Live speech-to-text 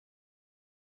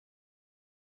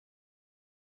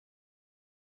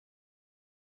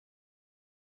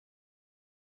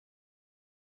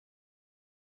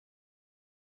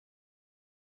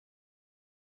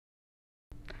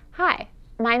Hi,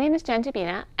 my name is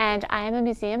Dubina, and I am a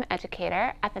museum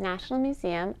educator at the National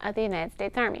Museum of the United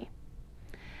States Army.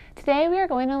 Today we are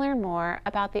going to learn more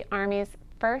about the Army's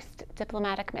first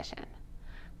diplomatic mission,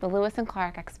 the Lewis and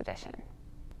Clark Expedition.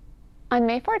 On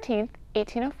May 14,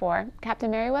 1804, Captain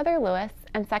Meriwether Lewis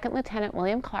and Second Lieutenant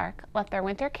William Clark left their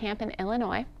winter camp in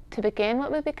Illinois to begin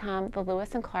what would become the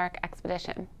Lewis and Clark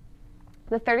Expedition.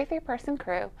 The 33-person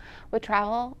crew would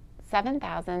travel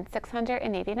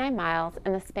 7,689 miles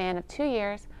in the span of 2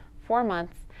 years, 4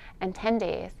 months, and 10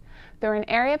 days through an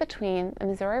area between the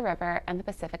Missouri River and the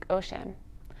Pacific Ocean.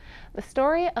 The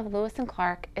story of Lewis and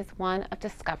Clark is one of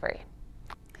discovery.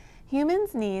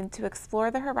 Humans' need to explore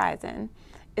the horizon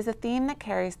is a theme that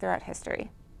carries throughout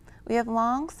history. We have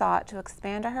long sought to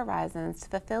expand our horizons to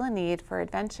fulfill a need for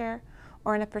adventure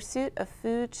or in a pursuit of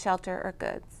food, shelter, or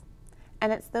goods.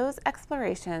 And it's those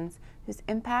explorations whose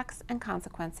impacts and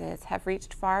consequences have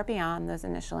reached far beyond those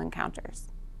initial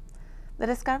encounters. The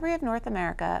discovery of North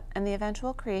America and the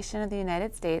eventual creation of the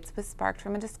United States was sparked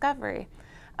from a discovery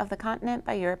of the continent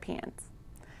by Europeans.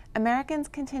 Americans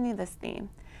continue this theme,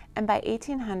 and by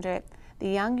 1800, the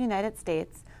young United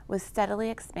States was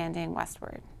steadily expanding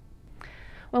westward.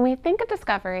 When we think of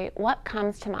discovery, what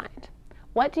comes to mind?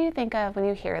 What do you think of when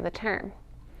you hear the term?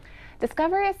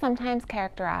 Discovery is sometimes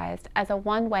characterized as a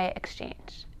one-way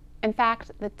exchange. In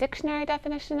fact, the dictionary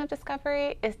definition of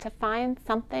discovery is to find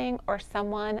something or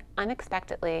someone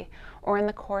unexpectedly or in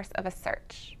the course of a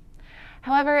search.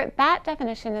 However, that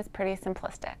definition is pretty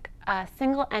simplistic, a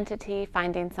single entity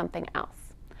finding something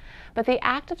else. But the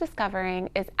act of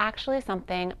discovering is actually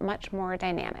something much more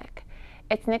dynamic.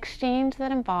 It's an exchange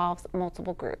that involves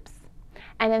multiple groups.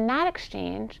 And in that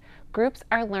exchange, groups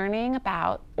are learning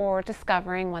about or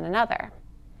discovering one another.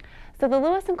 So the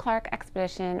Lewis and Clark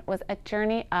expedition was a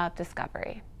journey of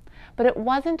discovery. But it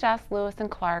wasn't just Lewis and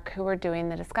Clark who were doing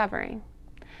the discovering.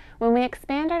 When we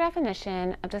expand our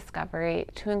definition of discovery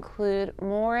to include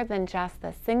more than just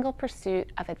the single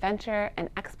pursuit of adventure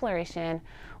and exploration,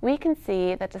 we can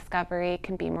see that discovery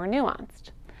can be more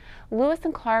nuanced. Lewis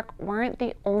and Clark weren't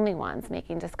the only ones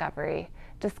making discovery.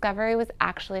 Discovery was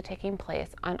actually taking place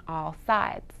on all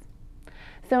sides.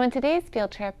 So in today's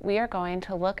field trip, we are going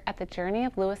to look at the journey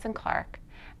of Lewis and Clark,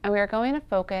 and we are going to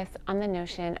focus on the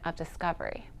notion of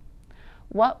discovery.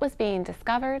 What was being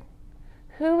discovered?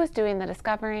 Who was doing the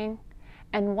discovering?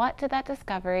 And what did that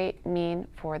discovery mean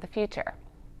for the future?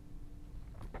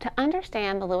 To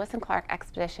understand the Lewis and Clark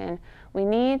expedition, we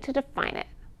need to define it.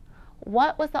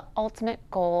 What was the ultimate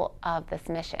goal of this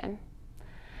mission?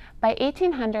 By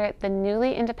 1800, the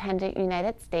newly independent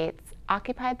United States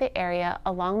occupied the area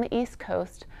along the East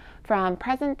Coast from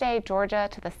present-day Georgia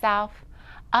to the south,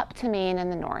 up to Maine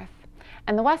in the north.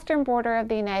 And the western border of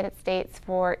the United States,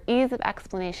 for ease of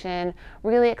explanation,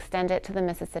 really extended to the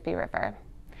Mississippi River.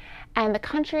 And the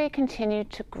country continued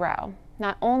to grow,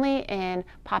 not only in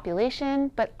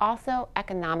population, but also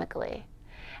economically.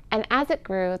 And as it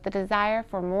grew, the desire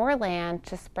for more land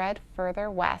to spread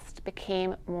further west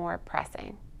became more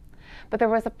pressing. But there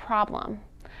was a problem.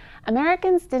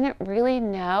 Americans didn't really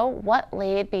know what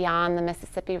lay beyond the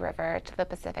Mississippi River to the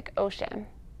Pacific Ocean.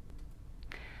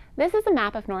 This is a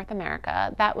map of North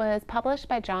America that was published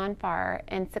by John Farrar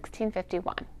in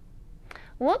 1651.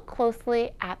 Look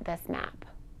closely at this map.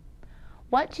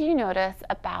 What do you notice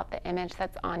about the image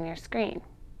that's on your screen?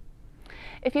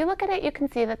 If you look at it, you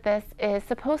can see that this is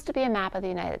supposed to be a map of the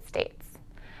United States.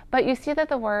 But you see that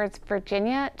the words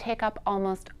Virginia take up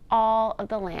almost all of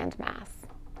the landmass.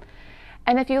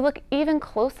 And if you look even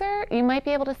closer, you might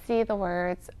be able to see the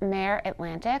words Mare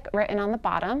Atlantic written on the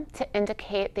bottom to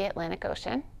indicate the Atlantic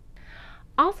Ocean.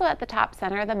 Also at the top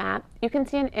center of the map, you can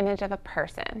see an image of a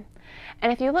person.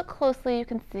 And if you look closely, you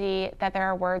can see that there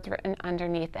are words written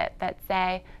underneath it that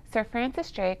say, Sir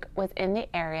Francis Drake was in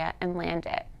the area and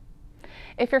landed.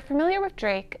 If you're familiar with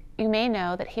Drake, you may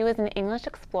know that he was an English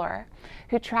explorer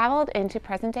who traveled into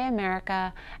present-day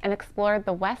America and explored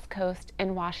the West Coast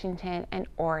in Washington and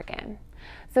Oregon.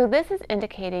 So this is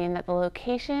indicating that the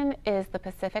location is the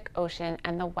Pacific Ocean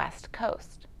and the West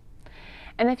Coast.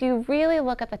 And if you really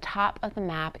look at the top of the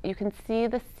map, you can see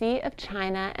the Sea of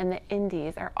China and the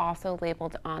Indies are also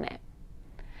labeled on it.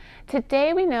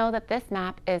 Today we know that this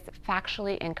map is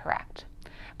factually incorrect,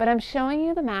 but I'm showing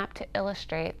you the map to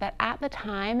illustrate that at the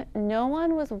time, no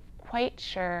one was quite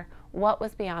sure what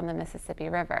was beyond the Mississippi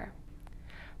River.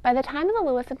 By the time of the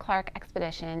Lewis and Clark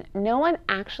expedition, no one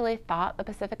actually thought the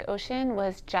Pacific Ocean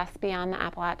was just beyond the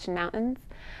Appalachian Mountains,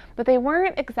 but they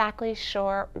weren't exactly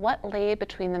sure what lay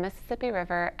between the Mississippi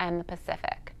River and the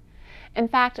Pacific. In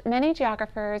fact, many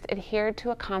geographers adhered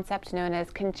to a concept known as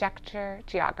conjecture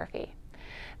geography.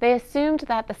 They assumed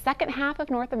that the second half of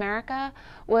North America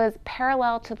was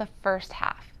parallel to the first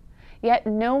half, yet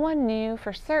no one knew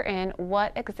for certain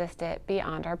what existed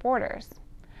beyond our borders.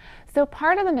 So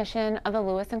part of the mission of the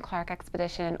Lewis and Clark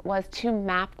expedition was to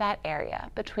map that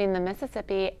area between the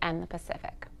Mississippi and the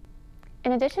Pacific.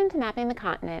 In addition to mapping the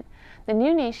continent, the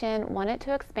new nation wanted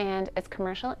to expand its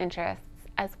commercial interests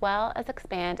as well as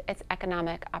expand its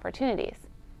economic opportunities.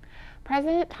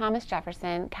 President Thomas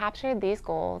Jefferson captured these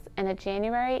goals in a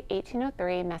January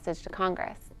 1803 message to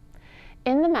Congress.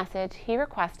 In the message, he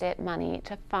requested money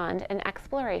to fund an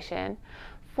exploration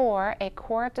for a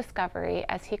corps of discovery,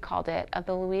 as he called it, of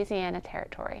the Louisiana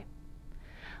Territory.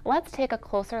 Let's take a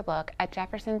closer look at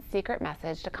Jefferson's secret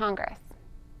message to Congress.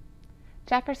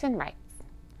 Jefferson writes,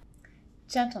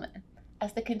 "Gentlemen,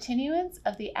 as the continuance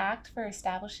of the act for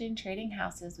establishing trading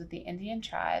houses with the Indian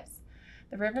tribes,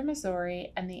 the river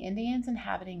Missouri and the Indians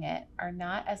inhabiting it are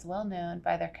not as well known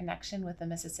by their connection with the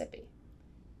Mississippi.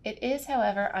 It is,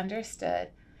 however, understood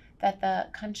that the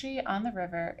country on the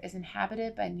river is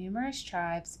inhabited by numerous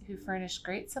tribes who furnish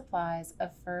great supplies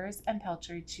of furs and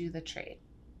peltry to the trade.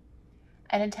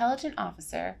 An intelligent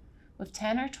officer, with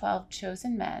 10 or 12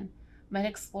 chosen men, might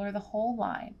explore the whole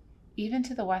line, even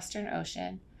to the Western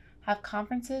Ocean, have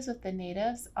conferences with the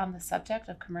natives on the subject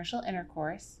of commercial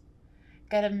intercourse,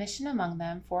 get a mission among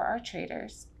them for our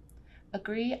traders,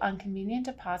 agree on convenient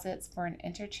deposits for an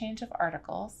interchange of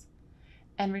articles,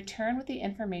 and return with the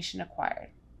information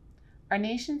acquired. Our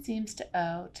nation seems to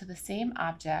owe to the same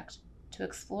object to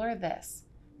explore this,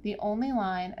 the only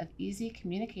line of easy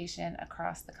communication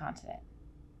across the continent."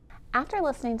 After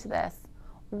listening to this,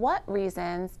 what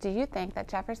reasons do you think that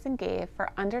Jefferson gave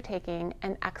for undertaking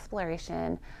an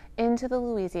exploration into the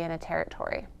Louisiana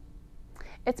Territory?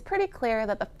 It's pretty clear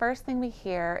that the first thing we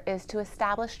hear is to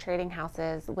establish trading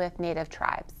houses with native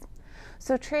tribes.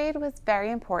 So trade was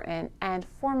very important and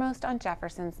foremost on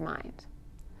Jefferson's mind.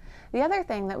 The other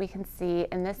thing that we can see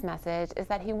in this message is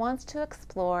that he wants to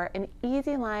explore an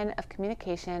easy line of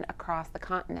communication across the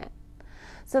continent.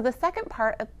 So the second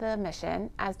part of the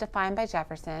mission, as defined by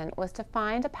Jefferson, was to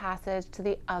find a passage to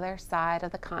the other side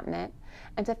of the continent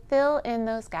and to fill in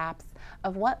those gaps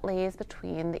of what lays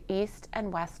between the east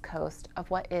and west coast of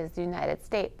what is the United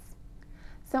States.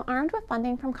 So armed with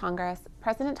funding from Congress,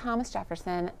 President Thomas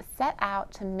Jefferson set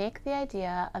out to make the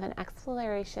idea of an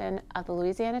exploration of the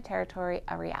Louisiana Territory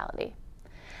a reality.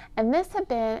 And this had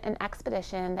been an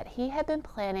expedition that he had been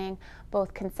planning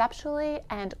both conceptually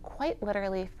and quite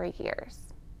literally for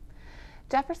years.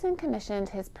 Jefferson commissioned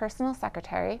his personal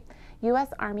secretary,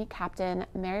 U.S. Army Captain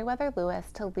Meriwether Lewis,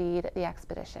 to lead the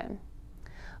expedition.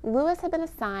 Lewis had been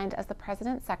assigned as the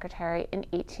president's secretary in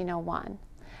 1801,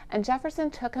 and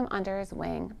Jefferson took him under his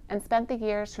wing and spent the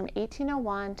years from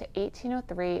 1801 to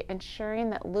 1803 ensuring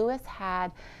that Lewis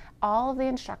had all of the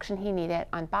instruction he needed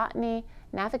on botany,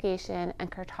 navigation,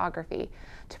 and cartography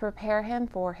to prepare him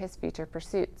for his future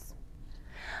pursuits.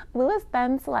 Lewis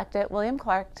then selected William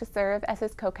Clark to serve as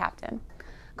his co-captain.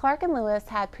 Clark and Lewis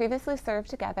had previously served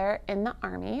together in the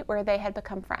Army, where they had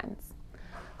become friends.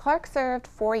 Clark served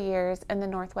 4 years in the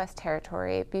Northwest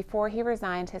Territory before he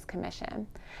resigned his commission,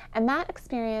 and that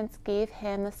experience gave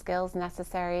him the skills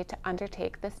necessary to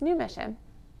undertake this new mission.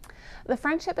 The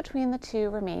friendship between the two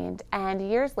remained, and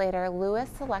years later, Lewis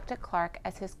selected Clark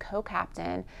as his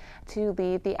co-captain to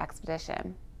lead the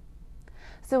expedition.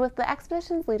 So with the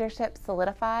expedition's leadership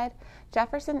solidified,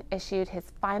 Jefferson issued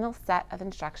his final set of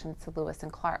instructions to Lewis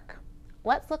and Clark.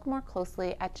 Let's look more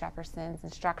closely at Jefferson's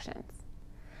instructions.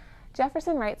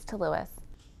 Jefferson writes to Lewis,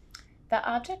 "The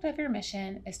object of your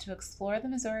mission is to explore the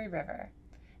Missouri River,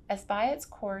 as by its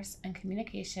course and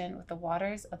communication with the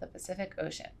waters of the Pacific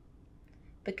Ocean.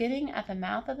 Beginning at the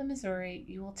mouth of the Missouri,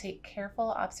 you will take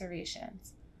careful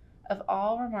observations of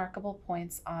all remarkable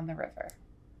points on the river.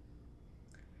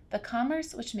 The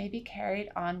commerce which may be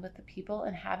carried on with the people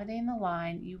inhabiting the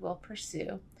line you will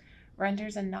pursue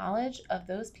renders a knowledge of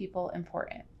those people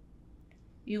important.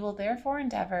 You will therefore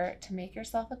endeavor to make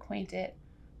yourself acquainted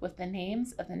with the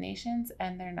names of the nations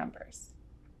and their numbers.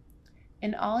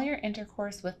 In all your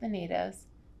intercourse with the natives,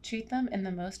 treat them in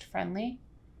the most friendly,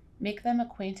 make them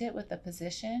acquainted with the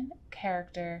position,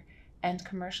 character, and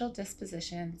commercial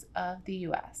dispositions of the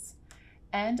U.S.,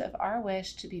 and of our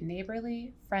wish to be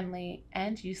neighborly, friendly,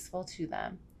 and useful to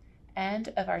them, and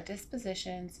of our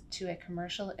dispositions to a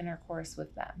commercial intercourse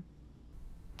with them."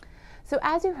 So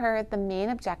as you heard, the main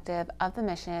objective of the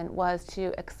mission was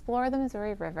to explore the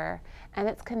Missouri River and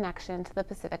its connection to the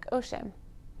Pacific Ocean.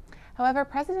 However,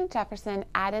 President Jefferson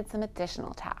added some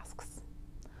additional tasks.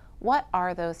 What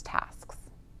are those tasks?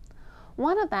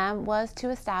 One of them was to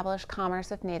establish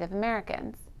commerce with Native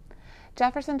Americans.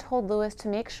 Jefferson told Lewis to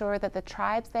make sure that the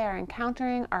tribes they are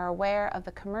encountering are aware of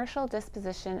the commercial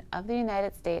disposition of the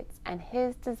United States and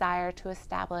his desire to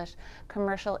establish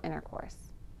commercial intercourse.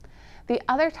 The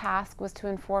other task was to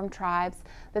inform tribes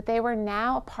that they were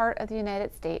now a part of the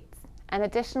United States, and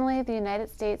additionally, the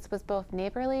United States was both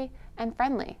neighborly and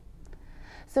friendly.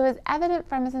 So as evident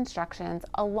from his instructions,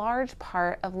 a large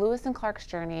part of Lewis and Clark's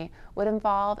journey would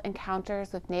involve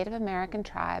encounters with Native American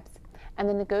tribes and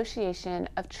the negotiation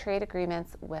of trade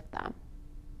agreements with them.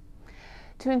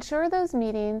 To ensure those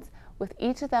meetings with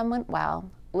each of them went well,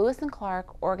 Lewis and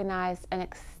Clark organized an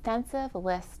extensive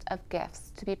list of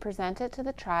gifts to be presented to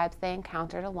the tribes they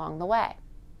encountered along the way.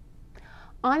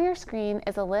 On your screen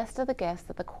is a list of the gifts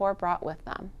that the Corps brought with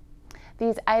them.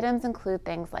 These items include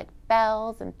things like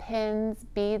bells and pins,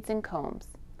 beads, and combs.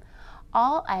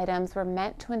 All items were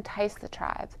meant to entice the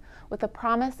tribes with the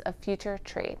promise of future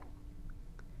trade.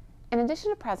 In addition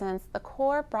to presents, the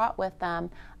Corps brought with them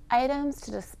items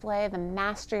to display the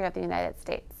mastery of the United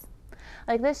States,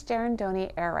 like this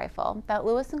Girondoni air rifle that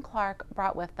Lewis and Clark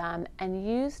brought with them and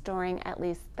used during at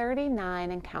least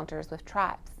 39 encounters with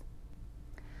tribes.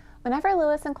 Whenever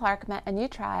Lewis and Clark met a new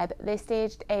tribe, they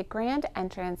staged a grand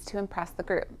entrance to impress the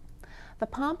group. The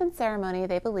pomp and ceremony,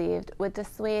 they believed, would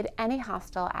dissuade any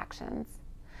hostile actions.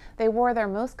 They wore their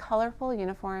most colorful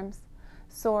uniforms,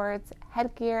 swords,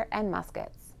 headgear, and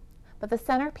muskets. But the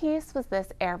centerpiece was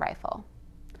this air rifle.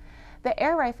 The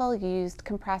air rifle used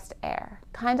compressed air,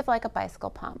 kind of like a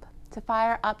bicycle pump, to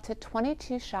fire up to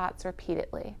 22 shots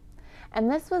repeatedly. And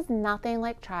this was nothing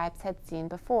like tribes had seen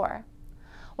before.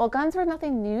 While guns were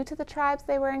nothing new to the tribes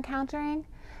they were encountering,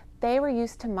 they were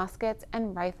used to muskets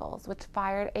and rifles, which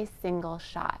fired a single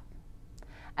shot.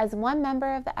 As one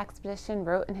member of the expedition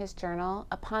wrote in his journal,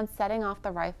 upon setting off the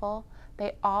rifle,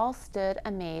 they all stood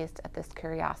amazed at this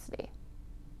curiosity.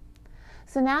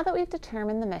 So now that we've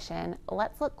determined the mission,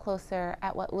 let's look closer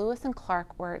at what Lewis and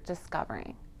Clark were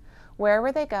discovering. Where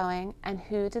were they going, and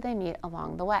who did they meet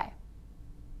along the way?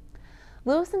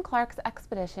 Lewis and Clark's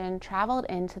expedition traveled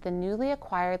into the newly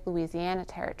acquired Louisiana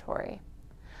Territory.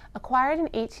 Acquired in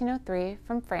 1803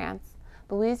 from France,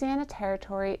 the Louisiana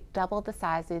Territory doubled the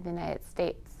size of the United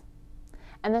States.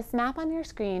 And this map on your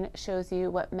screen shows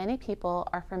you what many people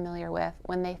are familiar with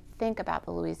when they think about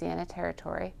the Louisiana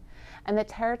Territory and the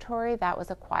territory that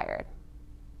was acquired.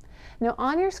 Now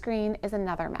on your screen is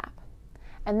another map,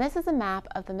 and this is a map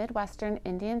of the Midwestern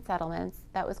Indian settlements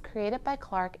that was created by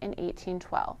Clark in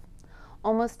 1812,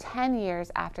 almost 10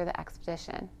 years after the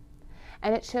expedition,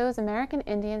 and it shows American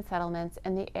Indian settlements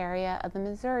in the area of the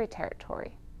Missouri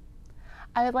Territory.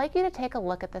 I would like you to take a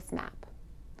look at this map.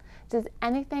 Does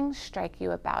anything strike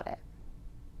you about it?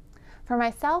 For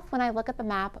myself, when I look at the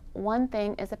map, one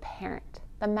thing is apparent.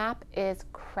 The map is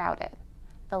crowded.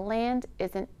 The land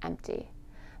isn't empty.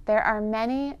 There are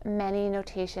many, many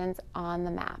notations on the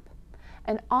map,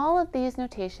 and all of these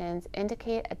notations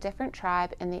indicate a different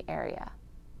tribe in the area.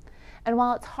 And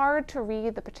while it's hard to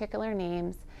read the particular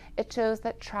names, it shows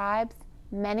that tribes,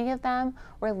 many of them,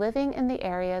 were living in the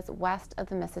areas west of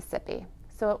the Mississippi,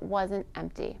 so it wasn't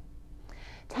empty.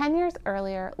 10 years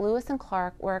earlier, Lewis and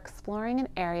Clark were exploring an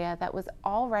area that was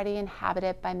already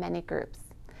inhabited by many groups.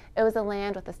 It was a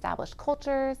land with established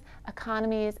cultures,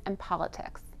 economies, and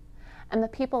politics. And the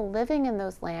people living in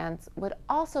those lands would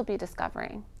also be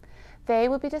discovering. They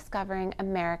would be discovering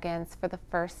Americans for the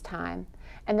first time,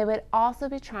 and they would also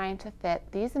be trying to fit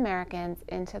these Americans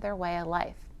into their way of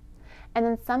life. And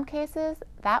in some cases,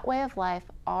 that way of life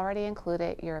already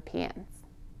included Europeans.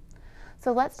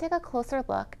 So let's take a closer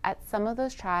look at some of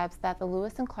those tribes that the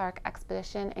Lewis and Clark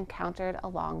expedition encountered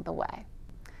along the way.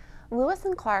 Lewis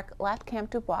and Clark left Camp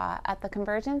Dubois at the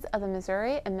convergence of the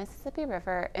Missouri and Mississippi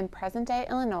River in present-day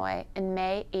Illinois in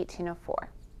May 1804.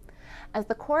 As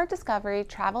the Corps of Discovery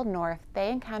traveled north,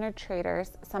 they encountered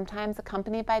traders, sometimes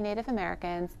accompanied by Native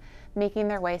Americans, making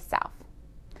their way south.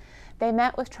 They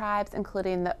met with tribes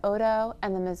including the Odo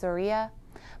and the Missouria,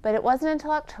 but it wasn't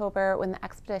until October when the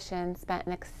expedition spent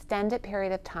an extended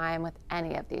period of time with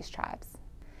any of these tribes.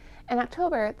 In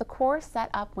October, the Corps set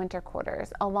up winter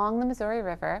quarters along the Missouri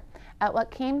River at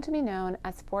what came to be known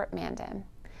as Fort Mandan,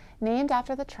 named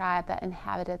after the tribe that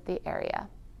inhabited the area.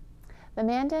 The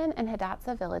Mandan and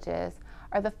Hidatsa villages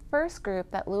are the first group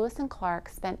that Lewis and Clark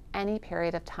spent any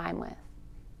period of time with.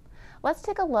 Let's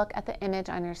take a look at the image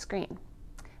on your screen.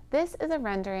 This is a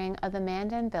rendering of the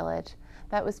Mandan village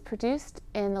that was produced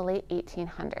in the late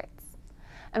 1800s.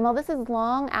 And while this is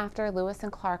long after Lewis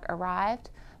and Clark arrived,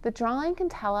 the drawing can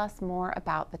tell us more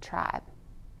about the tribe.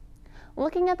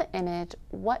 Looking at the image,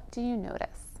 what do you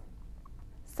notice?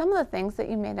 Some of the things that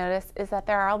you may notice is that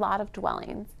there are a lot of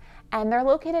dwellings, and they're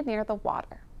located near the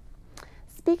water.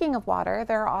 Speaking of water,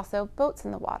 there are also boats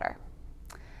in the water.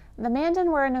 The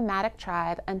Mandan were a nomadic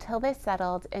tribe until they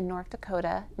settled in North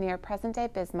Dakota near present-day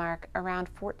Bismarck around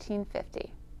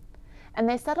 1450. And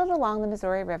they settled along the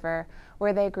Missouri River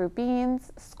where they grew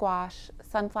beans, squash,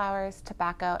 sunflowers,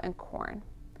 tobacco, and corn.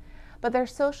 But their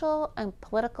social and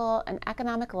political and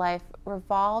economic life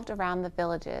revolved around the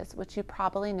villages, which you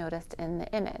probably noticed in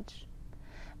the image.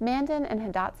 Mandan and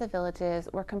Hidatsa villages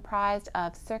were comprised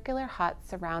of circular huts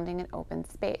surrounding an open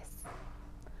space.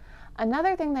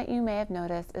 Another thing that you may have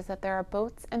noticed is that there are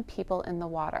boats and people in the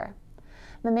water.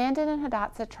 The Mandan and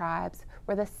Hidatsa tribes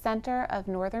were the center of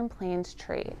Northern Plains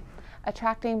trade,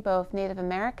 attracting both Native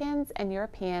Americans and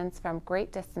Europeans from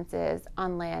great distances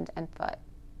on land and foot.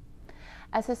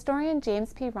 As historian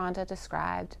James P. Ronda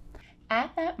described,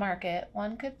 "At that market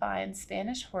one could find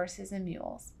Spanish horses and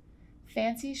mules,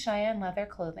 fancy Cheyenne leather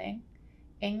clothing,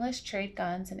 English trade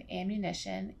guns and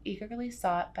ammunition eagerly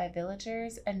sought by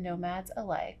villagers and nomads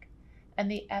alike, and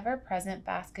the ever-present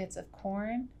baskets of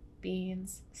corn,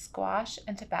 beans, squash,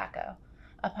 and tobacco,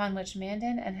 upon which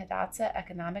Mandan and Hidatsa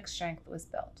economic strength was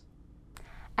built."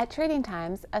 At trading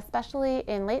times, especially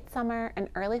in late summer and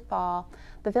early fall,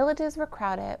 the villages were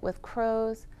crowded with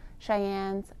Crows,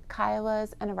 Cheyennes,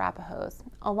 Kiowas, and Arapahoes,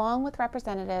 along with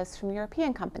representatives from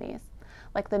European companies,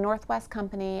 like the Northwest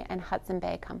Company and Hudson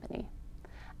Bay Company.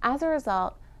 As a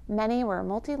result, many were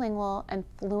multilingual and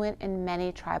fluent in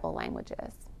many tribal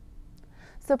languages.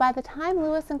 So by the time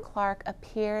Lewis and Clark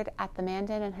appeared at the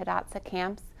Mandan and Hidatsa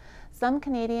camps, some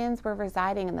Canadians were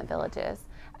residing in the villages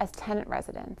as tenant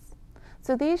residents.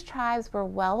 So these tribes were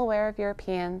well aware of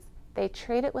Europeans, they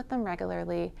traded with them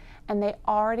regularly, and they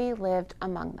already lived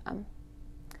among them.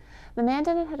 The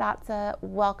Mandan and Hidatsa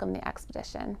welcomed the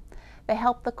expedition. They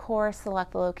helped the Corps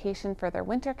select the location for their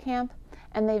winter camp,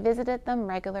 and they visited them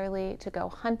regularly to go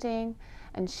hunting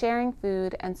and sharing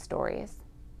food and stories.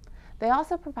 They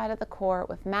also provided the Corps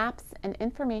with maps and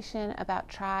information about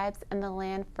tribes and the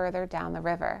land further down the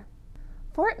river.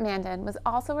 Fort Mandan was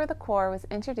also where the Corps was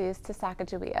introduced to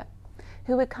Sacagawea,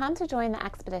 who would come to join the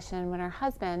expedition when her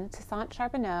husband, Toussaint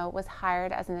Charbonneau, was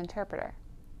hired as an interpreter.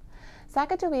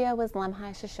 Sacagawea was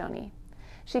Lemhi Shoshone.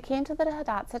 She came to the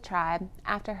Hidatsa tribe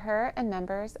after her and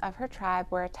members of her tribe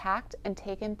were attacked and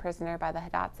taken prisoner by the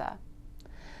Hidatsa.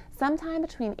 Sometime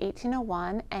between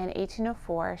 1801 and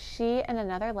 1804, she and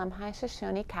another Lemhi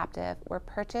Shoshone captive were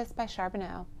purchased by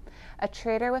Charbonneau, a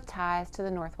trader with ties to the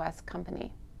Northwest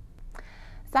Company.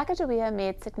 Sacagawea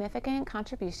made significant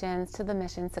contributions to the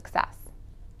mission's success.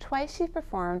 Twice she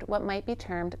performed what might be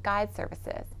termed guide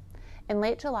services, in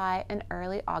late July and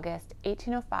early August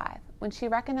 1805, when she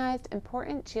recognized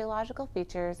important geological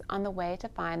features on the way to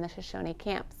find the Shoshone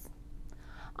camps.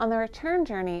 On the return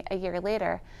journey a year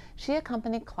later, she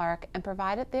accompanied Clark and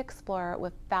provided the explorer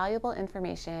with valuable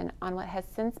information on what has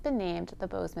since been named the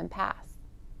Bozeman Pass.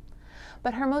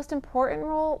 But her most important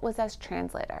role was as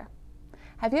translator.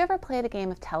 Have you ever played a game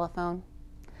of telephone?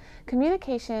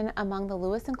 Communication among the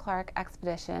Lewis and Clark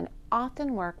expedition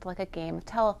often worked like a game of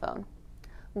telephone.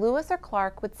 Lewis or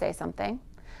Clark would say something,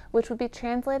 which would be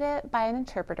translated by an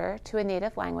interpreter to a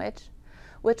native language,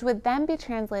 which would then be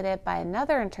translated by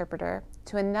another interpreter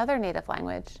to another native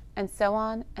language, and so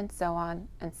on, and so on,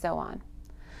 and so on.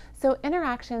 So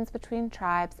interactions between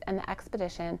tribes and the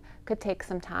expedition could take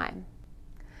some time.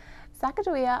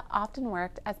 Sacagawea often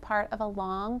worked as part of a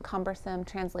long, cumbersome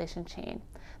translation chain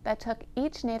that took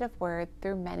each native word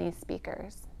through many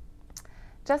speakers.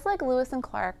 Just like Lewis and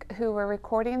Clark, who were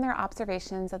recording their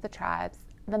observations of the tribes,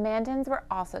 the Mandans were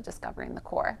also discovering the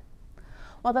Corps.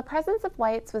 While the presence of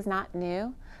whites was not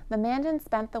new, the Mandans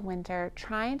spent the winter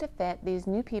trying to fit these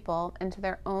new people into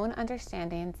their own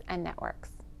understandings and networks.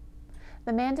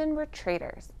 The Mandan were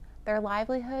traders. Their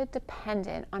livelihood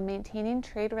depended on maintaining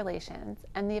trade relations,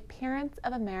 and the appearance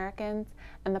of Americans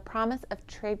and the promise of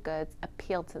trade goods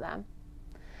appealed to them.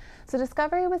 So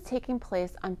discovery was taking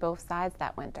place on both sides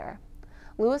that winter.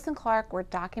 Lewis and Clark were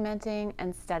documenting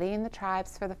and studying the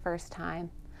tribes for the first time,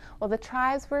 while the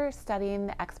tribes were studying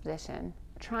the expedition,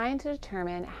 trying to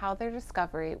determine how their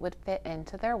discovery would fit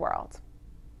into their world.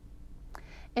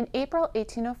 In April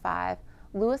 1805,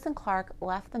 Lewis and Clark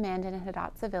left the Mandan and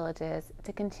Hidatsa villages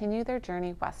to continue their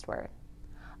journey westward.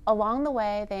 Along the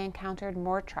way, they encountered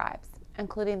more tribes,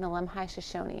 including the Lemhi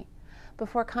Shoshone,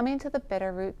 before coming to the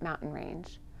Bitterroot Mountain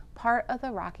Range, part of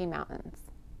the Rocky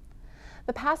Mountains.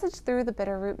 The passage through the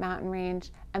Bitterroot Mountain Range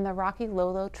and the Rocky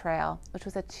Lolo Trail, which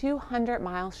was a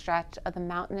 200-mile stretch of the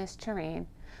mountainous terrain,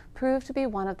 proved to be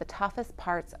one of the toughest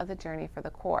parts of the journey for the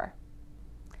Corps.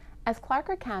 As Clark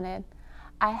recounted,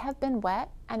 "I have been wet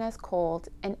and as cold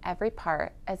in every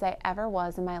part as I ever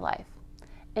was in my life.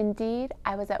 Indeed,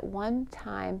 I was at one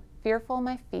time fearful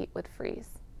my feet would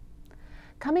freeze.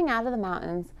 Coming out of the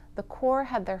mountains, the Corps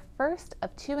had their first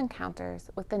of 2 encounters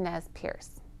with the Nez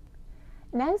Perce.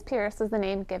 Nez Perce was the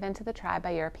name given to the tribe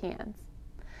by Europeans.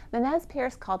 The Nez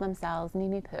Perce called themselves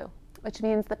Nimipu, which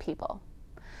means the people.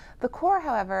 The Corps,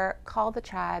 however, called the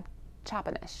tribe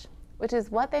Chapanish, which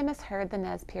is what they misheard the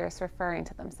Nez Perce referring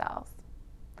to themselves.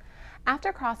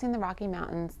 After crossing the Rocky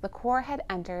Mountains, the Corps had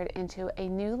entered into a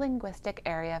new linguistic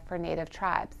area for native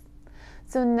tribes,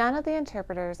 so none of the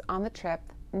interpreters on the trip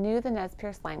knew the Nez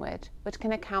Perce language, which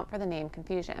can account for the name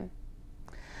confusion.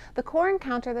 The Corps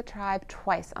encountered the tribe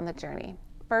twice on the journey,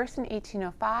 first in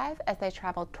 1805 as they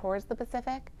traveled towards the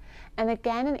Pacific, and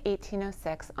again in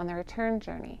 1806 on the return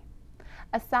journey.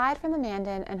 Aside from the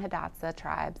Mandan and Hidatsa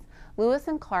tribes, Lewis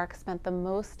and Clark spent the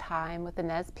most time with the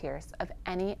Nez Perce of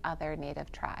any other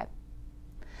native tribe.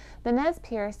 The Nez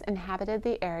Perce inhabited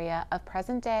the area of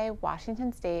present-day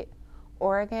Washington State,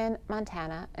 Oregon,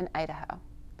 Montana, and Idaho.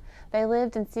 They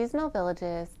lived in seasonal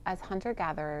villages as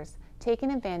hunter-gatherers, taking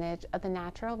advantage of the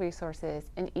natural resources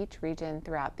in each region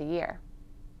throughout the year.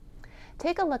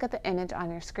 Take a look at the image on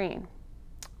your screen.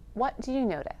 What do you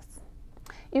notice?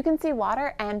 You can see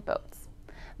water and boats.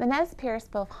 The Nez Perce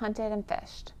both hunted and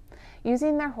fished,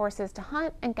 using their horses to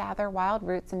hunt and gather wild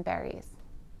roots and berries.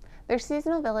 Their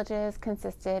seasonal villages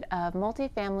consisted of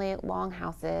multi-family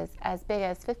longhouses as big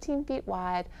as 15 feet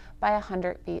wide by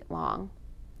 100 feet long.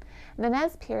 The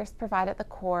Nez Perce provided the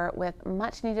Corps with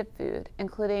much-needed food,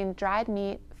 including dried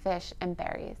meat, fish, and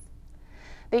berries.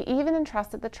 They even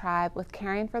entrusted the tribe with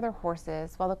caring for their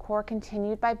horses while the Corps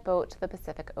continued by boat to the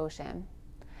Pacific Ocean.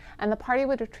 And the party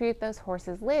would retrieve those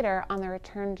horses later on their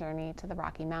return journey to the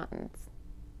Rocky Mountains.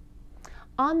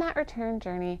 On that return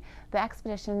journey, the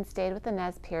expedition stayed with the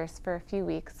Nez Perce for a few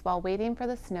weeks while waiting for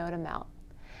the snow to melt.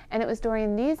 And it was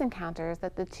during these encounters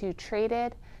that the two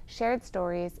traded, shared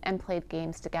stories, and played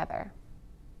games together.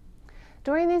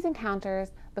 During these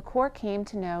encounters, the Corps came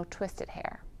to know Twisted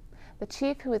Hair, the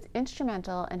chief who was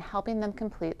instrumental in helping them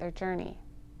complete their journey.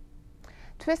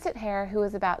 Twisted Hair, who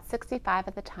was about 65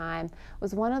 at the time,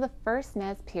 was one of the first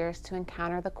Nez Perce to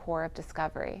encounter the Corps of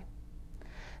Discovery.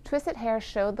 Twisted Hair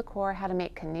showed the Corps how to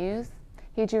make canoes,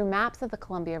 he drew maps of the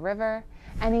Columbia River,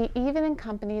 and he even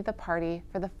accompanied the party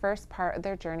for the first part of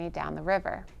their journey down the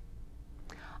river.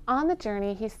 On the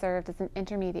journey, he served as an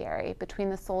intermediary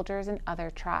between the soldiers and other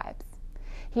tribes.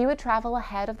 He would travel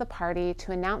ahead of the party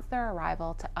to announce their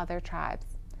arrival to other tribes,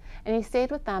 and he stayed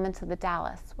with them until the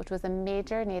Dalles, which was a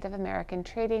major Native American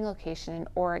trading location in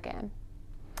Oregon.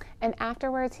 And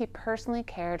afterwards, he personally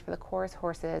cared for the Corps'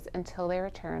 horses until they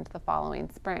returned the following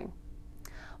spring.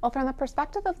 Well, from the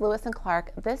perspective of Lewis and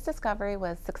Clark, this discovery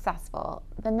was successful.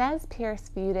 The Nez Perce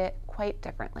viewed it quite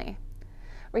differently.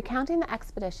 Recounting the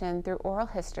expedition through oral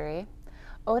history,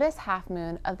 Otis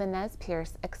Halfmoon of the Nez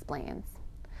Perce explains,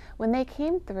 "When they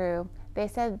came through, they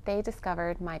said they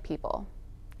discovered my people.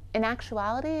 In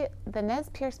actuality, the Nez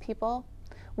Perce people,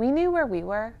 we knew where we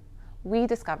were. We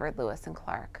discovered Lewis and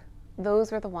Clark.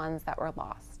 Those were the ones that were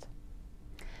lost."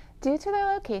 Due to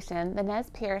their location, the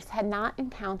Nez Perce had not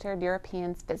encountered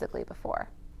Europeans physically before.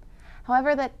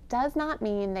 However, that does not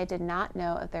mean they did not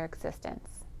know of their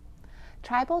existence.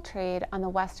 Tribal trade on the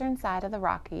western side of the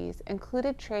Rockies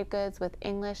included trade goods with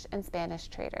English and Spanish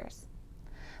traders.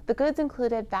 The goods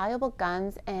included valuable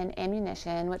guns and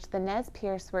ammunition, which the Nez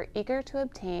Perce were eager to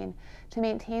obtain to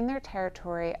maintain their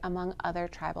territory among other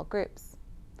tribal groups.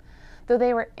 Though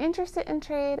they were interested in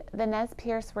trade, the Nez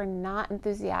Perce were not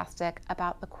enthusiastic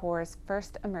about the Corps'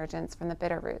 first emergence from the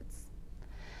Bitterroots.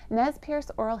 Nez Perce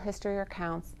oral history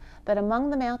recounts that among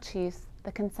the male chiefs,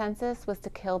 the consensus was to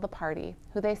kill the party,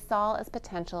 who they saw as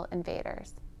potential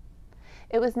invaders.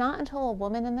 It was not until a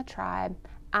woman in the tribe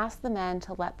asked the men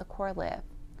to let the Corps live,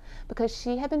 because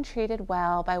she had been treated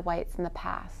well by whites in the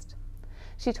past.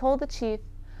 She told the chief,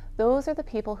 "Those are the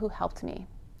people who helped me.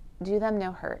 Do them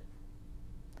no hurt."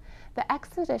 The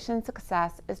expedition's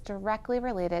success is directly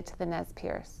related to the Nez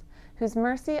Perce, whose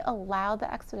mercy allowed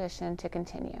the expedition to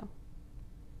continue.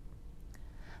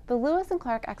 The Lewis and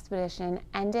Clark expedition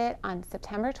ended on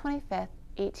September 25,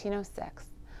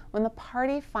 1806, when the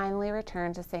party finally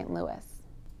returned to St. Louis.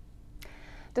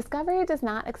 Discovery does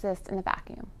not exist in a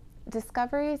vacuum.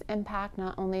 Discoveries impact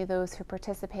not only those who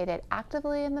participated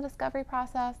actively in the discovery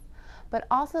process, but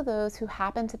also those who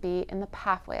happen to be in the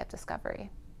pathway of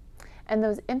discovery. And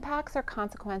those impacts or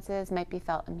consequences might be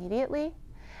felt immediately,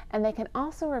 and they can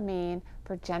also remain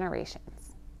for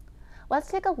generations. Let's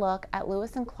take a look at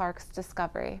Lewis and Clark's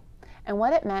discovery and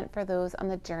what it meant for those on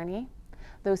the journey,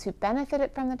 those who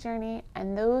benefited from the journey,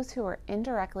 and those who were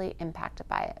indirectly impacted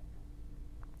by it.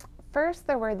 First,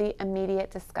 there were the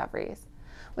immediate discoveries,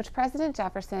 which President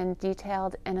Jefferson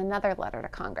detailed in another letter to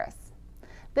Congress.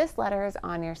 This letter is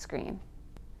on your screen.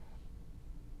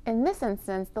 In this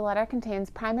instance, the letter contains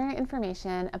primary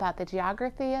information about the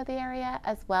geography of the area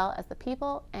as well as the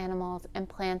people, animals, and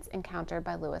plants encountered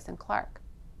by Lewis and Clark.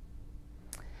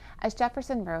 As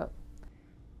Jefferson wrote,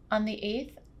 "On the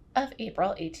 8th of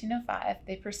April, 1805,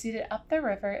 they proceeded up the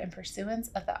river in pursuance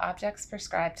of the objects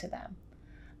prescribed to them.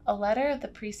 A letter of the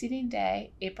preceding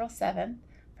day, April 7th,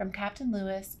 from Captain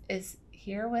Lewis is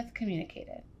herewith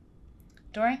communicated.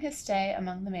 During his stay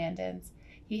among the Mandans,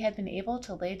 he had been able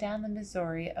to lay down the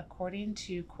Missouri according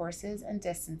to courses and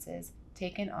distances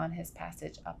taken on his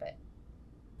passage up it."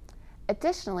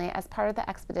 Additionally, as part of the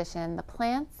expedition, the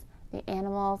plants, the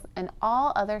animals, and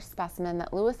all other specimens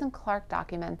that Lewis and Clark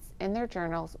documents in their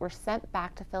journals were sent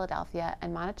back to Philadelphia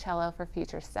and Monticello for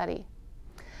future study.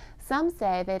 Some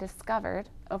say they discovered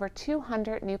over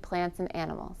 200 new plants and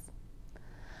animals.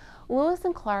 Lewis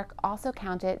and Clark also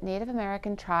counted Native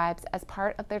American tribes as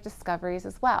part of their discoveries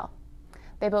as well.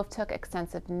 They both took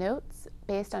extensive notes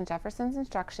based on Jefferson's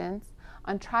instructions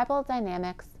on tribal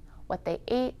dynamics, what they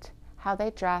ate, how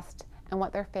they dressed, and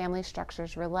what their family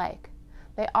structures were like.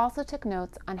 They also took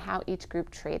notes on how each group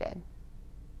traded.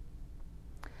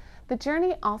 The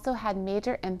journey also had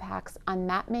major impacts on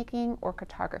map-making or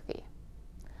cartography.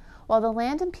 While the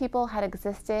land and people had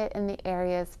existed in the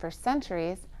areas for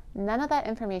centuries, none of that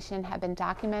information had been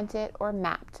documented or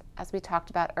mapped, as we talked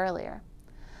about earlier.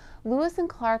 Lewis and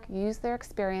Clark used their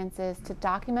experiences to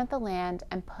document the land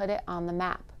and put it on the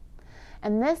map.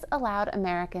 And this allowed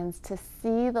Americans to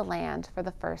see the land for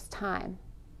the first time.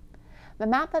 The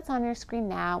map that's on your screen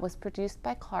now was produced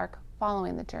by Clark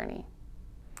following the journey.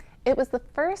 It was the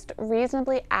first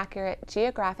reasonably accurate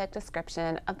geographic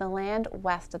description of the land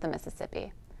west of the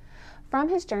Mississippi. From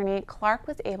his journey, Clark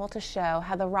was able to show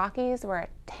how the Rockies were a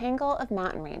tangle of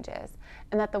mountain ranges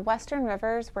and that the western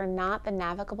rivers were not the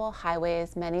navigable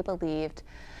highways many believed,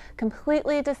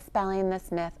 completely dispelling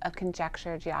this myth of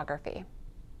conjectured geography.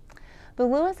 The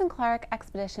Lewis and Clark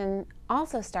expedition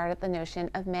also started the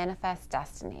notion of manifest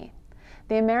destiny,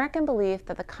 the American belief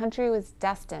that the country was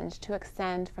destined to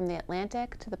extend from the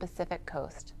Atlantic to the Pacific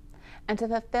coast. And to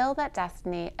fulfill that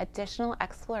destiny, additional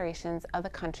explorations of the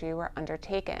country were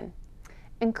undertaken,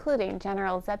 including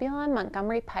General Zebulon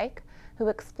Montgomery Pike, who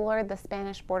explored the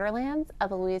Spanish borderlands of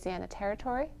the Louisiana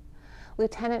Territory,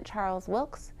 Lieutenant Charles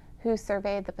Wilkes, who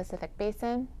surveyed the Pacific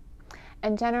Basin,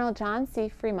 and General John C.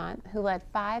 Fremont, who led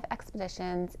 5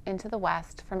 expeditions into the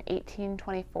West from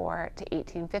 1824 to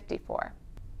 1854.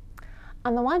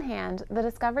 On the one hand, the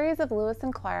discoveries of Lewis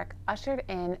and Clark ushered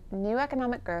in new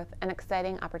economic growth and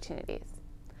exciting opportunities.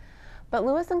 But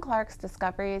Lewis and Clark's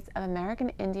discoveries of American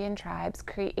Indian tribes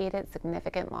created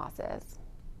significant losses.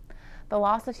 The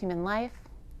loss of human life,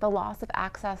 the loss of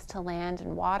access to land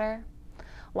and water,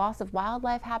 loss of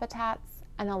wildlife habitats,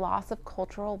 and a loss of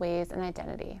cultural ways and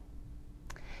identity.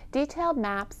 Detailed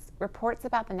maps, reports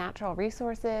about the natural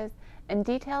resources, and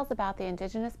details about the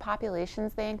indigenous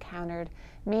populations they encountered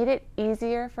made it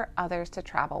easier for others to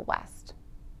travel west.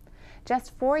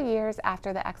 Just 4 years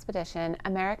after the expedition,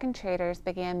 American traders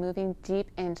began moving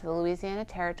deep into the Louisiana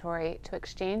Territory to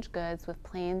exchange goods with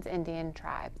Plains Indian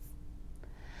tribes.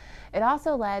 It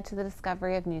also led to the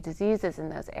discovery of new diseases in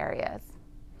those areas.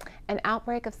 An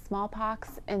outbreak of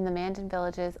smallpox in the Mandan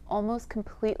villages almost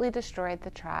completely destroyed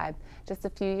the tribe just a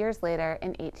few years later in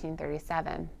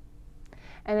 1837.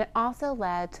 And it also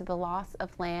led to the loss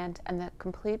of land and the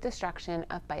complete destruction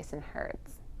of bison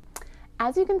herds.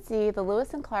 As you can see, the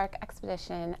Lewis and Clark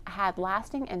expedition had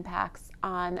lasting impacts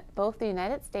on both the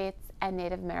United States and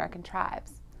Native American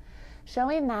tribes,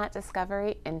 showing that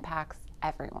discovery impacts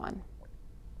everyone.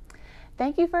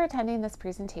 Thank you for attending this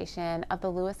presentation of the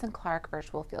Lewis and Clark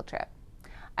virtual field trip.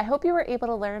 I hope you were able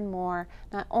to learn more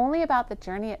not only about the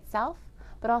journey itself,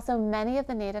 but also many of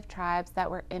the Native tribes that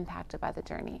were impacted by the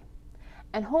journey.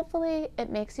 And hopefully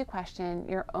it makes you question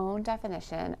your own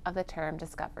definition of the term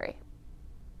discovery.